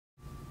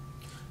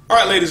All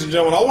right, ladies and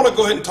gentlemen, I want to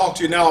go ahead and talk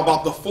to you now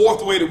about the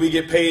fourth way that we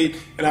get paid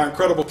in our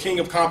incredible King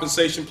of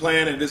Compensation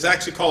plan, and it is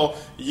actually called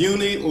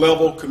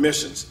Uni-level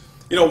commissions.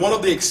 You know, one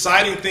of the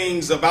exciting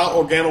things about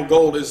Organo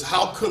Gold is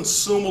how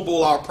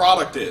consumable our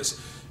product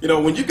is. You know,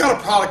 when you've got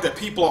a product that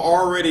people are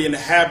already in the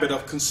habit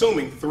of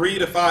consuming 3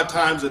 to 5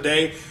 times a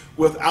day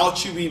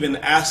without you even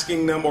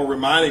asking them or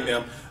reminding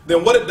them,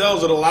 then what it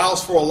does, it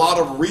allows for a lot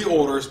of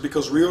reorders,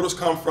 because reorders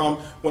come from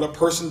when a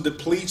person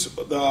depletes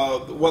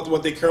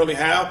what they currently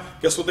have.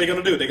 Guess what they're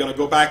going to do? They're going to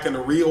go back and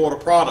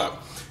reorder product.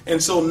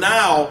 And so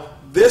now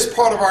this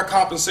part of our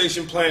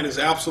compensation plan is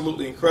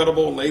absolutely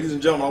incredible. And ladies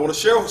and gentlemen, I want to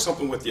share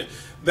something with you,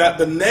 that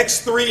the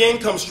next 3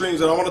 income streams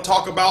that I want to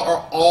talk about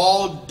are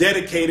all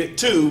dedicated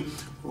to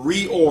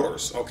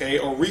reorders, okay,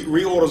 or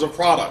reorders of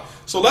product.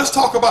 So let's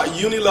talk about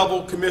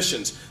uni-level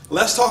commissions.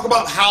 Let's talk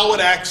about how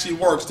it actually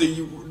works. The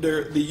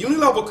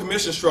uni-level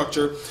commission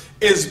structure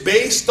is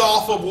based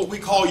off of what we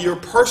call your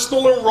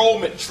personal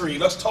enrollment tree.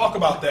 Let's talk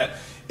about that.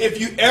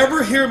 If you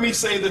ever hear me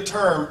say the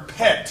term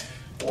PET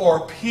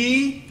or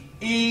P-E-T,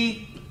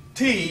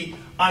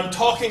 I'm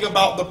talking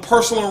about the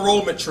personal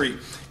enrollment tree.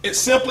 It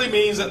simply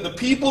means that the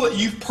people that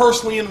you've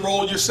personally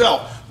enrolled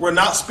yourself. We're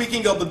not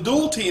speaking of the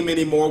dual team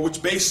anymore,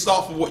 which bases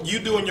off of what you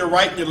do in your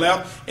right and your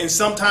left, and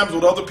sometimes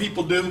what other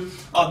people do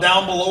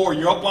down below or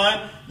your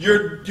upline.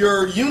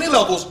 Your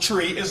uni-level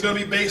tree is going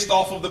to be based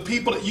off of the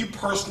people that you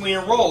personally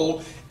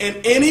enroll, and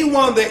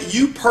anyone that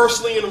you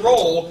personally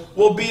enroll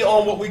will be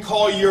on what we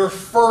call your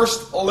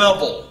first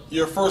level.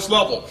 Your first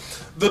level.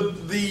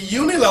 The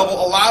uni-level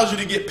allows you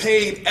to get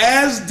paid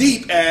as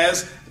deep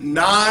as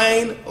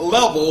 9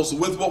 levels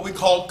with what we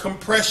call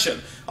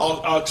compression.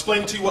 I'll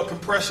explain to you what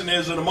compression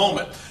is in a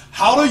moment.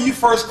 How do you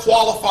first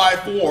qualify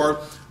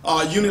for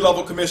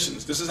uni-level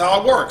commissions? This is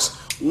how it works.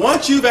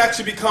 Once you've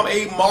actually become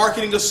a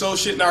marketing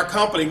associate in our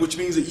company, which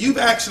means that you've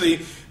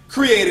actually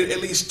created at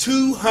least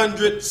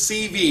 200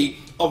 CV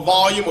of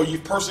volume, or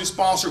you've personally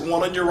sponsored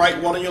one on your right,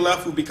 one on your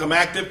left, who become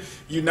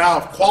active, you now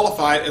have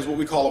qualified as what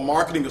we call a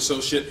marketing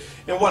associate.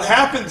 And what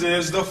happens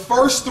is the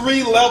first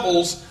 3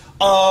 levels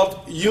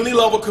of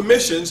uni-level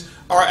commissions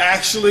are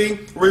actually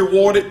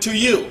rewarded to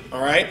you.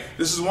 All right,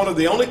 this is one of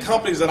the only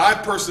companies that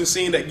I've personally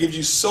seen that gives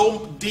you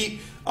so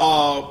deep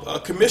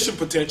commission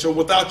potential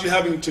without you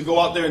having to go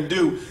out there and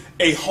do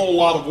a whole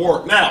lot of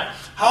work. Now,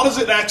 how does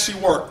it actually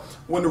work?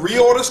 When the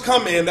reorders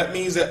come in, that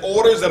means that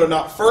orders that are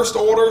not first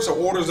orders or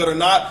orders that are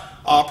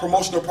not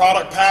promotional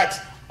product packs,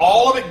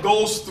 all of it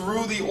goes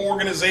through the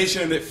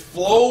organization and it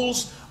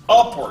flows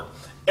upward.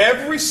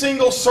 Every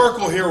single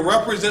circle here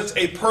represents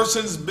a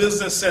person's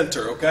business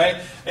center,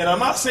 okay? And I'm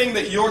not saying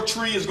that your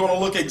tree is going to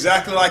look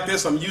exactly like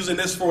this. I'm using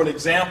this for an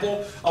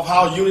example of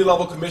how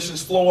uni-level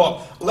commissions flow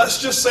up.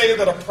 Let's just say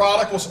that a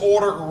product was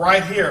ordered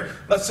right here.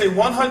 Let's say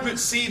 100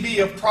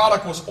 CV of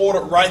product was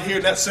ordered right here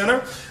in that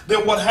center.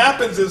 Then what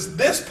happens is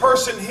this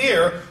person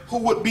here, who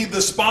would be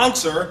the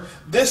sponsor,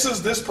 this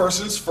is this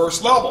person's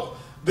first level.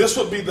 This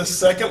would be the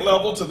second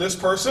level to this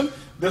person.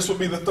 This would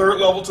be the third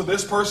level to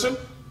this person.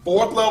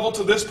 4th level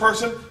to this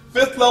person,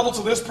 5th level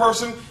to this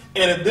person,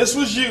 and if this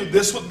was you,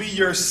 this would be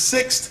your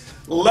 6th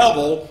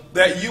level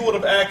that you would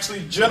have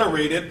actually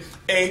generated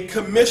a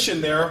commission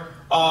there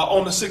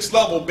on the 6th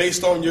level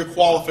based on your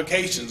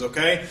qualifications,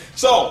 okay?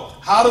 So,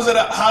 how does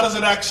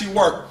it actually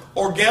work?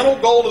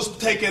 Organo Gold is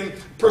taking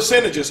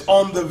percentages.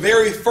 On the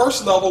very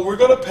first level, we're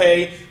going to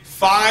pay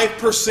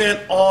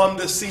 5% on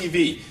the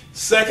CV.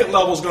 Second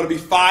level is going to be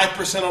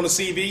 5% on the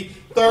CV.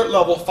 Third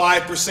level,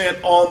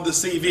 5% on the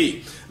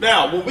CV.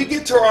 Now, when we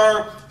get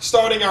to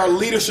starting our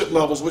leadership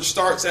levels, which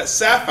starts at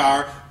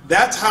Sapphire,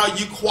 that's how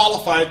you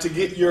qualify to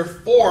get your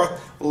 4th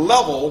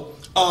level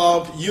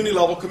of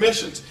uni-level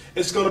commissions.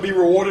 It's going to be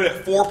rewarded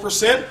at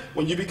 4%.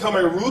 When you become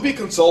a Ruby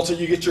consultant,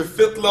 you get your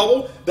 5th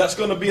level. That's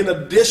going to be an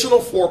additional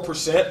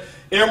 4%.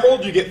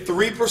 Emerald, you get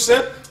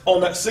 3%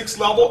 on that 6th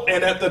level.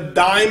 And at the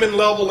Diamond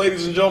level,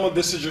 ladies and gentlemen,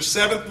 this is your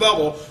 7th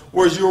level,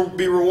 where you'll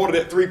be rewarded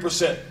at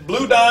 3%.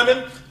 Blue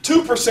Diamond,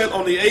 2%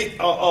 on the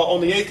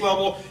 8th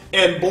level.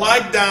 And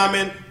Black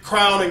Diamond,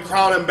 Crown, and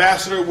Crown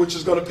Ambassador, which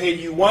is going to pay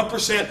you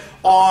 1%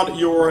 on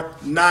your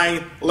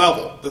 9th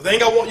level. The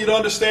thing I want you to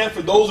understand,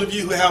 for those of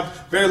you who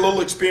have very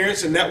little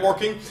experience in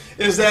networking,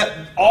 is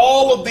that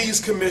all of these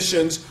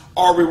commissions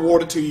are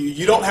rewarded to you.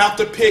 You don't have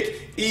to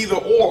pick either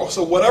or.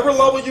 So whatever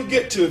level you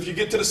get to, if you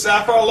get to the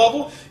Sapphire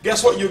level,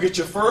 guess what? You'll get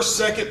your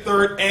 1st, 2nd,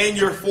 3rd, and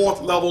your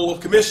 4th level of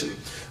commission.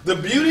 The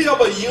beauty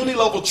of a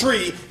uni-level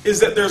tree is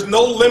that there's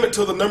no limit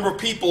to the number of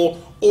people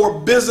or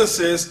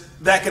businesses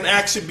that can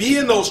actually be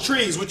in those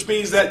trees, which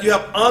means that you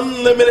have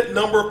unlimited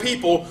number of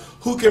people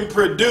who can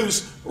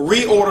produce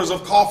reorders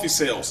of coffee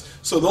sales.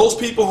 So those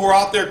people who are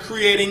out there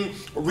creating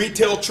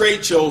retail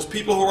trade shows,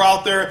 people who are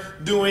out there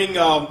doing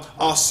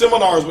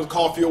seminars with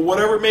coffee or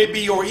whatever it may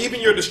be, or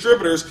even your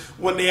distributors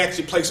when they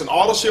actually place an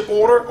auto ship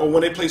order or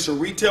when they place a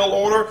retail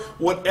order,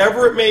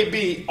 whatever it may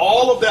be,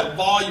 all of that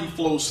volume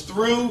flows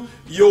through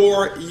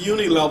your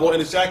uni-level,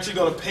 and it's actually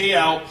going to pay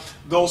out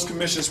those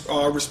commissions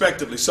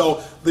respectively.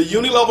 So The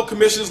Uni-level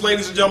commissions,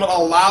 ladies and gentlemen,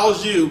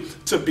 allows you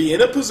to be in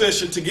a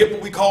position to get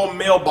what we call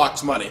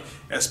mailbox money.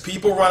 As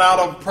people run out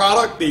of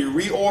product, they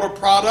reorder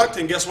product,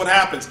 and guess what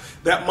happens?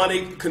 That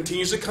money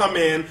continues to come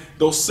in,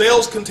 those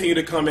sales continue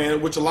to come in,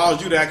 which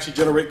allows you to actually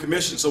generate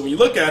commission. So when you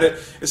look at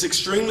it, it's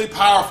extremely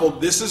powerful.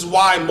 This is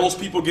why most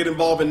people get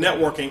involved in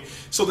networking,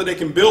 so that they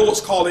can build what's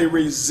called a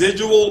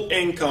residual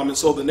income. And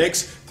so the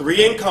next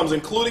 3 incomes,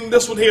 including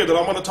this one here that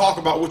I'm going to talk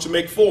about, which will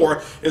make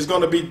 4, is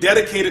going to be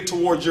dedicated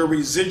towards your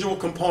residual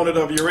component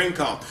of your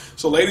income.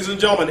 So ladies and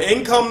gentlemen,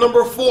 income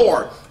number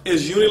 4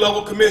 is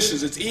Uni-level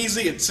commissions. It's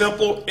easy, it's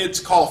simple,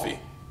 it's coffee.